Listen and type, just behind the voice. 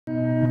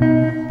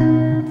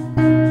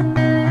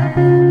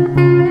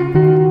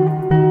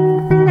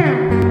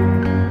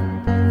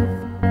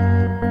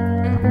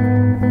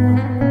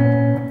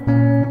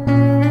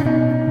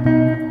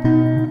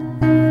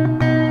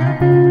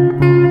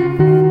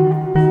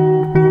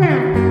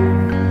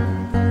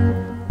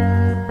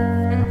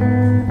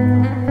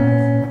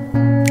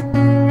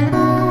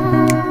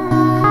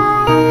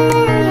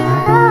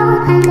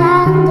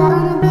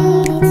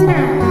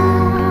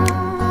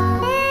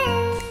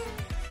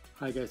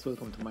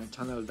my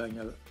channel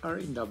Daniel are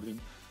in Dublin.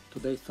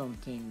 Today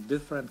something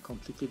different,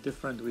 completely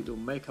different. We do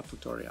makeup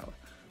tutorial.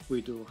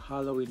 We do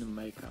Halloween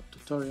makeup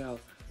tutorial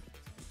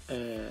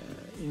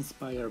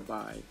inspired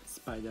by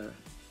spider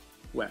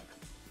web.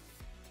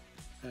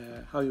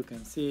 How you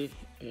can see,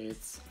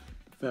 it's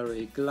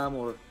very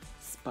glamour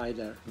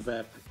spider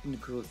web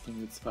incrusting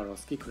with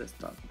Swarovski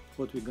crystal.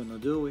 What we're gonna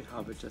do, we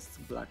have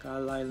just black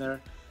eyeliner.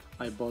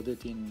 I bought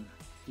it in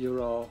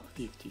Euro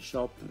 50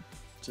 shop,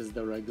 just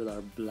the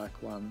regular black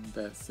one,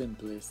 the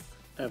simplest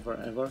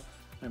ever.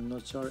 I'm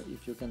not sure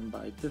if you can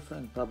buy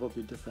different,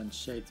 probably different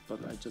shades, but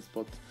I just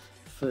bought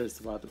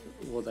first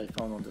what I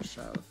found on the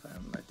shelf,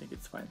 and I think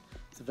it's fine.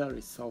 It's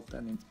very soft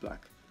and it's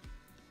black.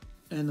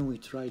 And we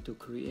try to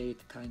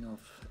create kind of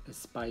a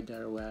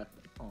spider web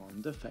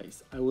on the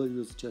face. I will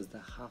use just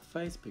the half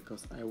face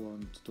because I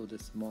want to do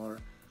this more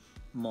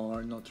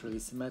not really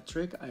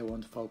symmetric. I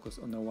want to focus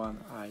on the one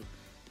eye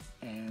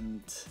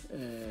and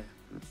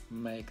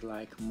make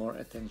like more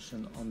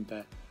attention on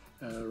the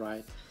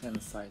right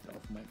hand side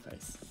of my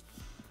face.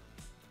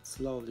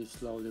 Slowly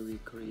we're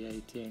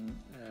creating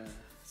a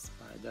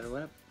spider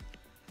web.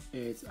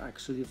 It's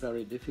actually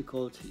very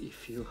difficult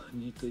if you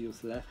need to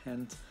use left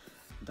hand.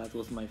 That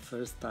was my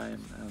first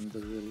time and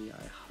really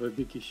I have a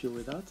big issue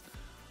with that,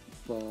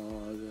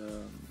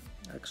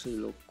 but actually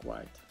look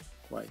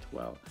quite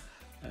well.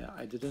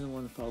 I didn't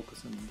want to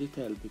focus on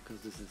detail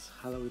because this is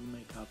Halloween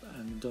makeup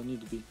and don't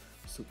need to be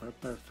super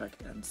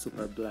perfect and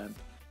super blend,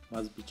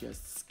 must be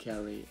just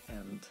scary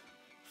and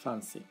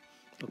fancy.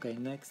 Okay,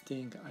 next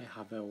thing, I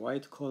have a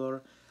white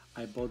color.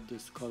 I bought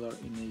this color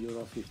in a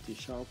Euro 50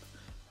 shop.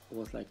 It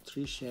was like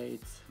 3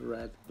 shades,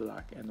 red,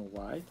 black and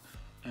white,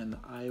 and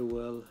I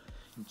will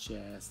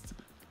just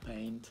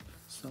paint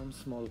some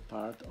small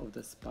part of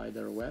the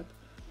spider web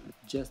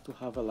just to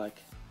have a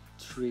like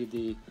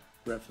 3D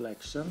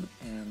reflection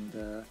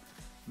and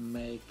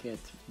make it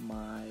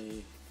my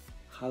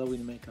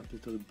Halloween makeup a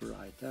little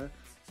brighter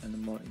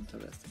and more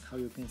interesting. How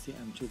you can see,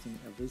 I'm choosing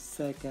every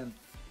second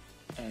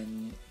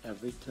and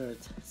every third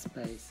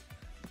space,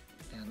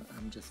 and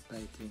I'm just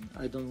painting.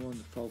 I don't want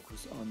to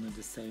focus on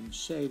the same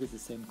shade, the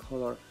same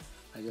color.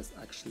 I just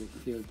actually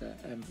fill the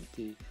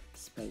empty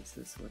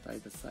spaces what I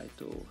decide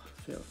to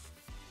fill.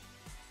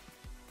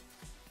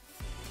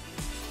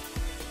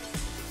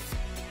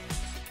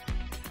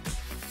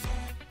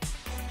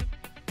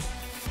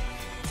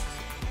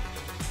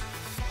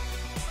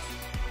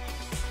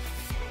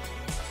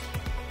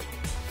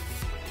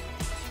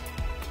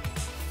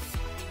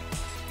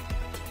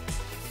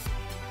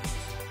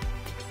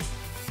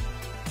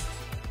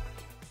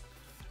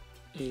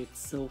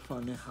 It's so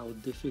funny how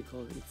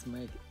difficult it's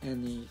make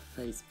any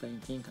face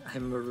painting.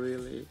 I'm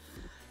really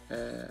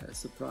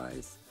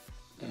surprised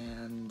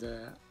and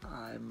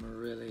I'm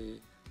really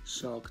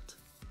shocked.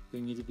 We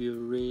need to be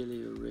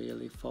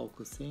really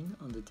focusing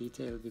on the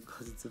detail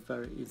because it's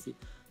very easy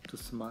to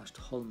smash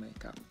the whole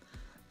makeup.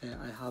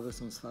 I have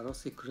some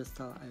Swarovski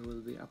crystal. I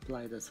will be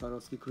apply the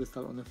Swarovski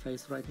crystal on the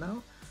face right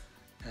now.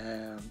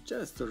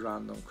 Just a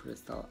random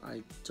crystal.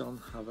 I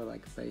don't have a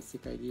like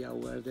basic idea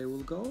where they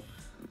will go,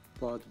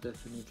 but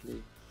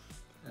definitely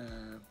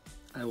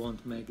I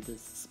want to make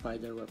this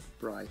spider web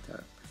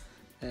brighter.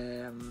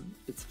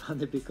 It's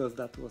funny because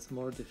that was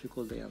more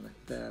difficult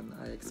than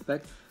I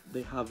expect.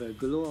 They have a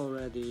glue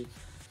already,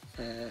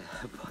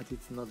 but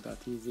it's not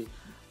that easy.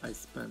 I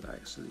spent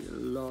actually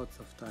lots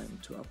of time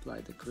to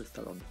apply the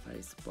crystal on the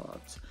face,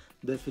 but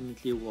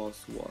definitely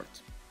was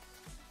worth.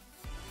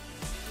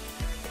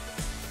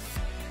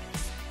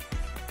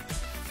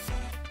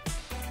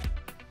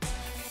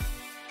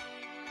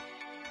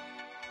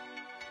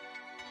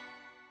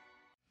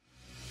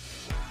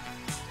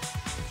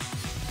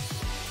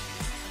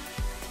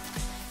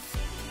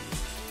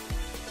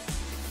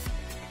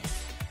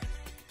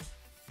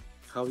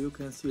 How you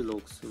can see,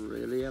 looks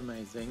really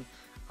amazing.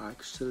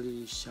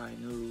 Actually shine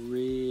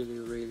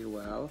really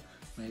well.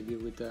 Maybe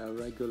with the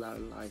regular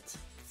light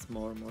it's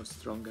more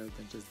stronger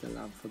than just the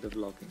lamp for the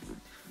vlogging.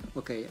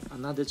 Okay,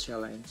 another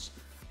challenge,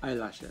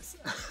 eyelashes.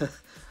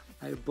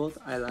 I bought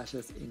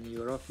eyelashes in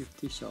Euro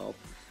 50 shop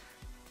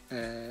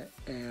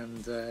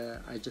and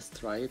I just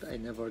tried. I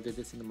never did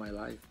this in my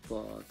life,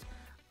 but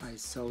I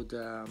saw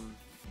the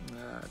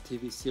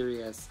TV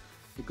series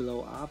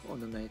Glow Up on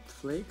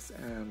Netflix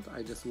and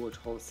I just watched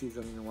whole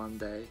season in one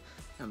day,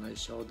 and I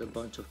showed a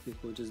bunch of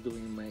people just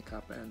doing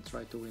makeup and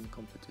try to win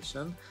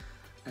competition.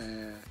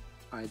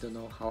 I don't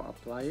know how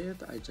apply it.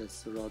 I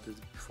just wrote it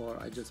before.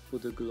 I just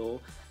put the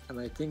glow and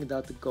I think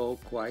that go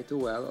quite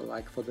well,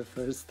 like for the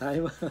first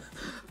time.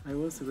 I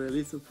was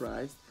really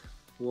surprised,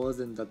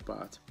 wasn't that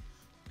bad.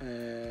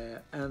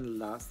 And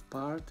last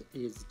part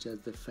is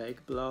just the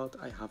fake blood.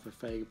 I have a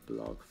fake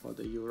blood for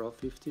the Euro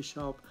 50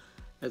 shop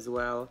as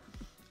well.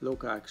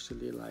 Look,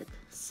 actually like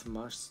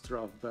smashed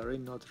strawberry,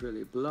 not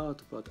really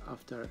blood, but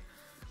after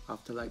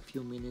like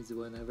few minutes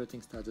when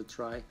everything started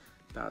dry,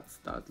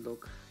 that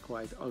look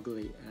quite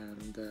ugly,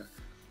 and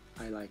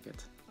I like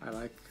it. I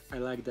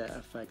like the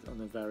effect on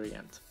the very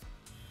end.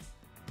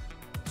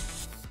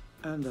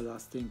 And the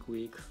last thing,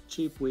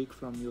 cheap wig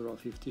from Euro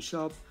 50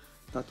 shop.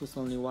 That was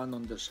only one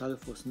on the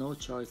shelf, was no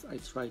choice. I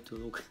tried to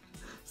look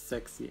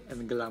sexy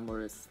and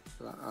glamorous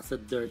as a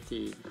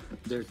dirty,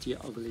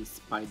 ugly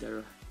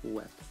spider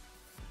web.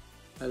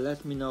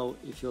 Let me know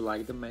if you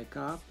like the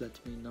makeup,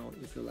 let me know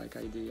if you like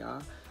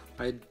idea.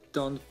 I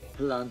don't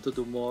plan to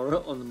do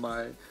more on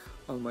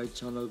my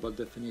channel, but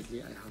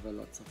definitely I have a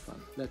lots of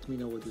fun. Let me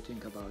know what you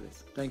think about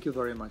this. Thank you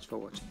very much for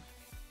watching.